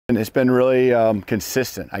And it's been really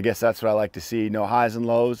consistent. I guess that's what I like to see. No highs and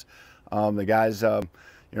lows. The guys,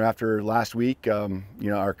 after last week,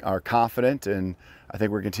 are confident, and I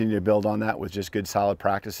think we're continuing to build on that with just good, solid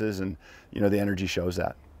practices, and the energy shows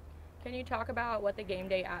that. Can you talk about what the game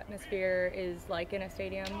day atmosphere is like in a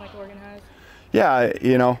stadium like Oregon has? Yeah,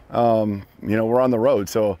 we're on the road,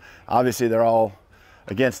 so obviously they're all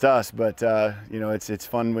against us, but it's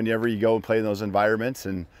fun whenever you go and play in those environments,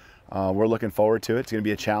 and we're looking forward to it. It's going to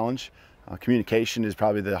be a challenge. Communication is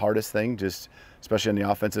probably the hardest thing, just especially on the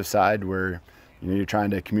offensive side, where you're trying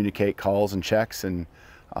to communicate calls and checks, and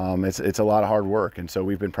it's a lot of hard work. And so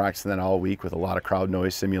we've been practicing that all week with a lot of crowd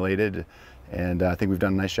noise simulated, and I think we've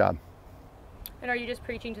done a nice job. And are you just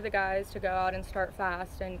preaching to the guys to go out and start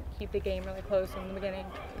fast and keep the game really close in the beginning?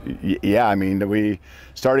 Yeah, I mean,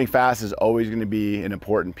 starting fast is always going to be an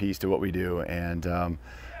important piece to what we do, and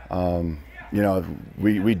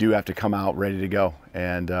we do have to come out ready to go.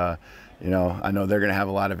 And I know they're going to have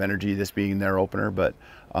a lot of energy, this being their opener, but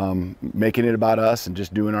making it about us and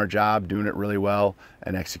just doing our job, doing it really well,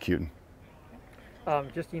 and executing.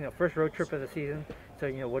 First road trip of the season. So,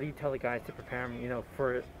 what do you tell the guys to prepare them,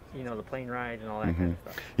 for the plane ride and all that kind of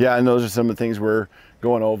stuff? Yeah, and those are some of the things we're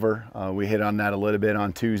going over. We hit on that a little bit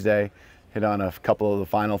on Tuesday, hit on a couple of the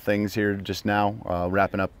final things here just now,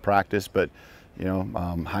 wrapping up practice. But,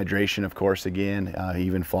 hydration, of course, again,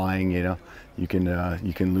 even flying, you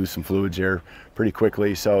can lose some fluids here pretty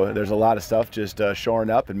quickly. So there's a lot of stuff just shoring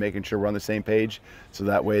up and making sure we're on the same page, so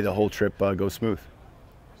that way the whole trip goes smooth.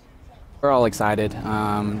 We're all excited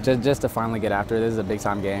just to finally get after it. This is a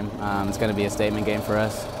big-time game. It's going to be a statement game for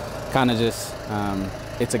us.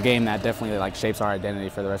 It's a game that definitely shapes our identity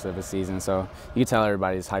for the rest of the season. So you can tell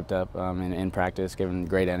everybody's hyped up in practice, giving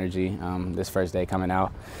great energy this first day coming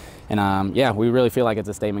out. And yeah, we really feel like it's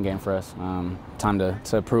a statement game for us. Time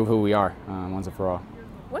to prove who we are once and for all.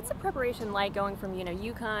 What's the preparation like going from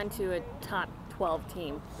UConn to a top 12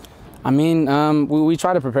 team? I mean, we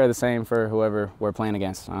try to prepare the same for whoever we're playing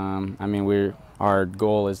against. I mean, our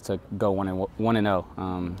goal is to go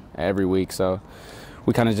 1-0 every week. So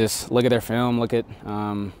we kind of just look at their film, look at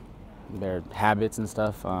their habits and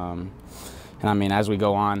stuff. And I mean, as we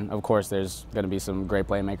go on, of course, there's going to be some great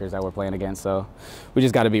playmakers that we're playing against. So we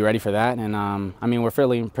just got to be ready for that. And I mean, we're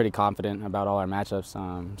feeling pretty confident about all our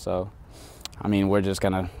matchups. So I mean, we're just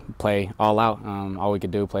going to play all out. All we could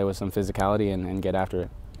do, play with some physicality and get after it.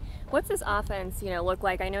 What's this offense, look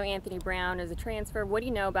like? I know Anthony Brown is a transfer. What do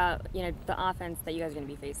you know about, the offense that you guys are going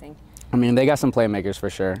to be facing? I mean, they got some playmakers for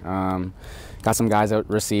sure. Got some guys at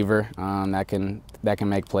receiver that can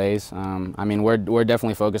make plays. I mean, we're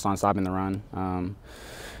definitely focused on stopping the run,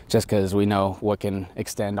 just because we know what can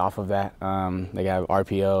extend off of that. They have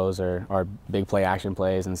RPOs or big play action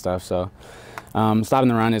plays and stuff. So stopping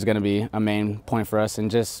the run is going to be a main point for us, and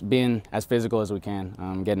just being as physical as we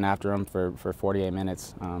can, getting after them for 48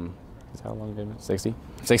 minutes. Is how long did it?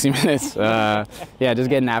 60 minutes. Yeah, just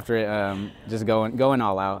getting after it, just going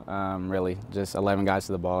all out. Really, just 11 guys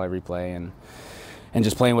to the ball every play, and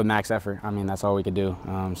just playing with max effort. I mean, that's all we could do.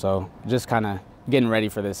 So just kind of getting ready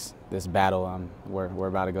for this battle we're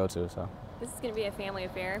about to go to. So. This is going to be a family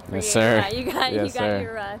affair for yes, you. Sir. You got sir.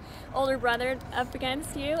 your older brother up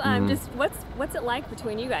against you. Just what's it like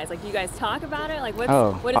between you guys? Like, do you guys talk about it? Like, what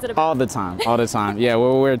is it about? All the time. Yeah,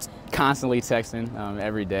 we're constantly texting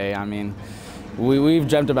every day. I mean, we've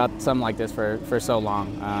dreamt about something like this for so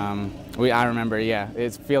long. I remember, yeah,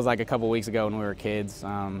 it feels like a couple weeks ago when we were kids,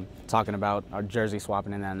 talking about our jersey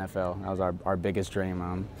swapping in the NFL. That was our biggest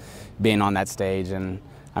dream, being on that stage. And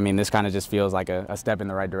I mean, this kind of just feels like a step in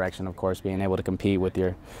the right direction, of course, being able to compete with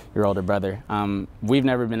your older brother. We've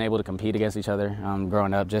never been able to compete against each other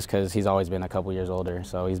growing up, just because he's always been a couple years older,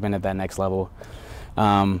 so he's been at that next level.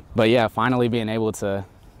 But yeah, finally being able to,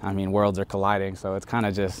 I mean, worlds are colliding, so it's kind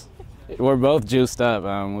of just, we're both juiced up.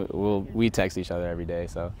 We text each other every day,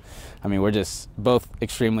 so I mean, we're just both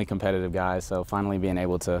extremely competitive guys, so finally being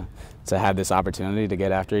able to have this opportunity to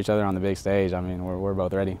get after each other on the big stage, I mean, we're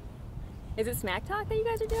both ready. Is it smack talk that you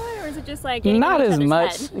guys are doing, or is it just like getting not in each as other's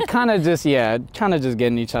much? head? Kind of just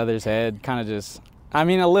getting each other's head. Kind of just, I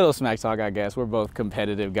mean, a little smack talk, I guess. We're both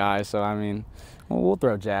competitive guys, so I mean, we'll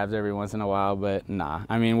throw jabs every once in a while, but nah.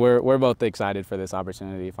 I mean, we're both excited for this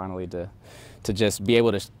opportunity finally to just be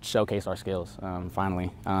able to showcase our skills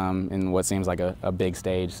finally in what seems like a big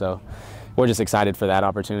stage. So we're just excited for that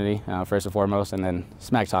opportunity first and foremost, and then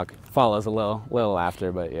smack talk follows a little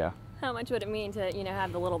after, but yeah. How much would it mean to,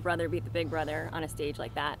 have the little brother beat the big brother on a stage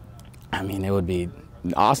like that? I mean, it would be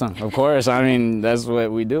awesome, of course. I mean, that's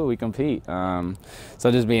what we do. We compete. So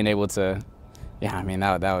just being able to, yeah, I mean,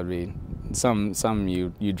 that would be something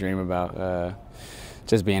you dream about.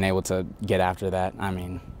 just being able to get after that. I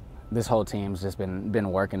mean, this whole team's just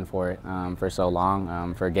been working for it for so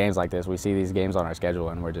long. For games like this, we see these games on our schedule,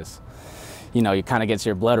 and we're just, you know, you kind of gets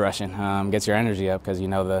your blood rushing, gets your energy up because you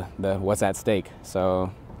know the what's at stake.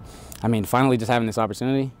 So, I mean, finally just having this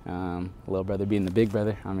opportunity, little brother being the big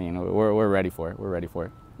brother. I mean, we're ready for it. We're ready for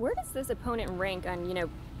it. Where does this opponent rank on, you know,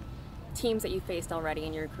 teams that you faced already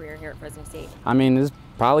in your career here at Fresno State? I mean, this is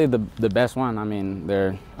probably the best one. I mean,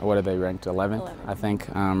 what are they ranked? 11th, I think,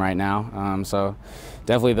 right now. So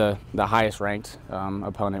definitely the highest ranked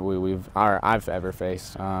opponent I've ever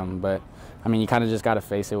faced. But I mean, you kind of just got to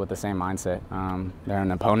face it with the same mindset. They're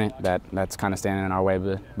an opponent that's kind of standing in our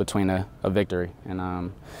way between a victory,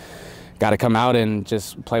 and got to come out and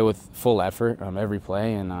just play with full effort every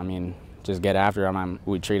play. And I mean, just get after them.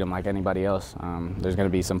 We treat them like anybody else. There's going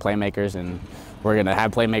to be some playmakers, and we're going to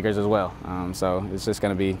have playmakers as well. So it's just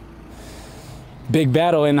going to be big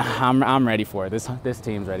battle, and I'm ready for it. This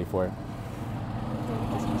team's ready for it.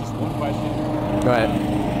 Just one question. Go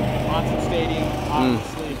ahead. Monson Stadium,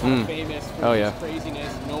 obviously kind of famous for yeah.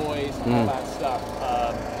 craziness, noise, all that stuff.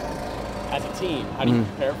 As a team, how do you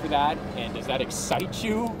prepare for that? And does that excite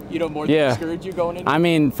you, more than discourage you going into it? I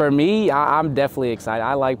mean, for me, I'm definitely excited.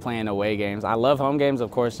 I like playing away games. I love home games, of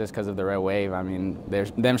course, just because of the red wave. I mean,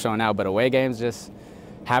 there's them showing out, but away games, just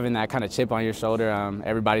having that kind of chip on your shoulder,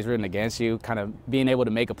 everybody's rooting against you, kind of being able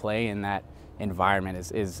to make a play in that environment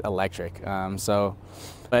is electric.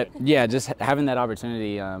 But yeah, just having that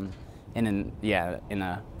opportunity in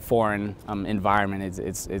a foreign environment,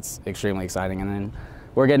 it's extremely exciting. And then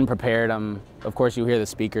we're getting prepared. Of course, you hear the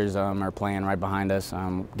speakers are playing right behind us,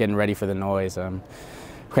 getting ready for the noise,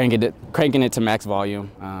 cranking it to max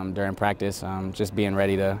volume during practice, just being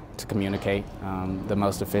ready to communicate the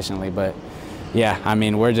most efficiently. But yeah, I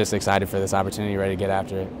mean, we're just excited for this opportunity, ready to get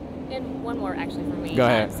after it. And one more actually for me. Go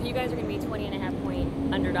ahead. So you guys are going to be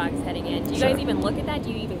 20.5-point underdogs heading in. Do you guys even look at that?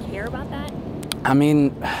 Do you even care about that? I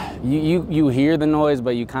mean, you hear the noise,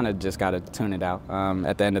 but you kind of just got to tune it out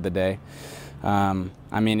at the end of the day.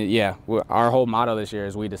 I mean, yeah, our whole motto this year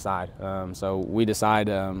is we decide. So we decide.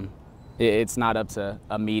 It's not up to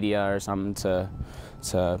a media or something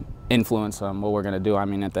to influence what we're going to do. I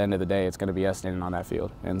mean, at the end of the day, it's going to be us standing on that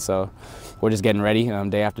field. And so we're just getting ready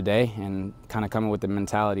day after day and kind of coming with the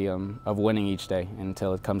mentality of winning each day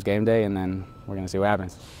until it comes game day, and then we're going to see what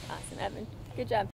happens. Awesome, Evan. Good job.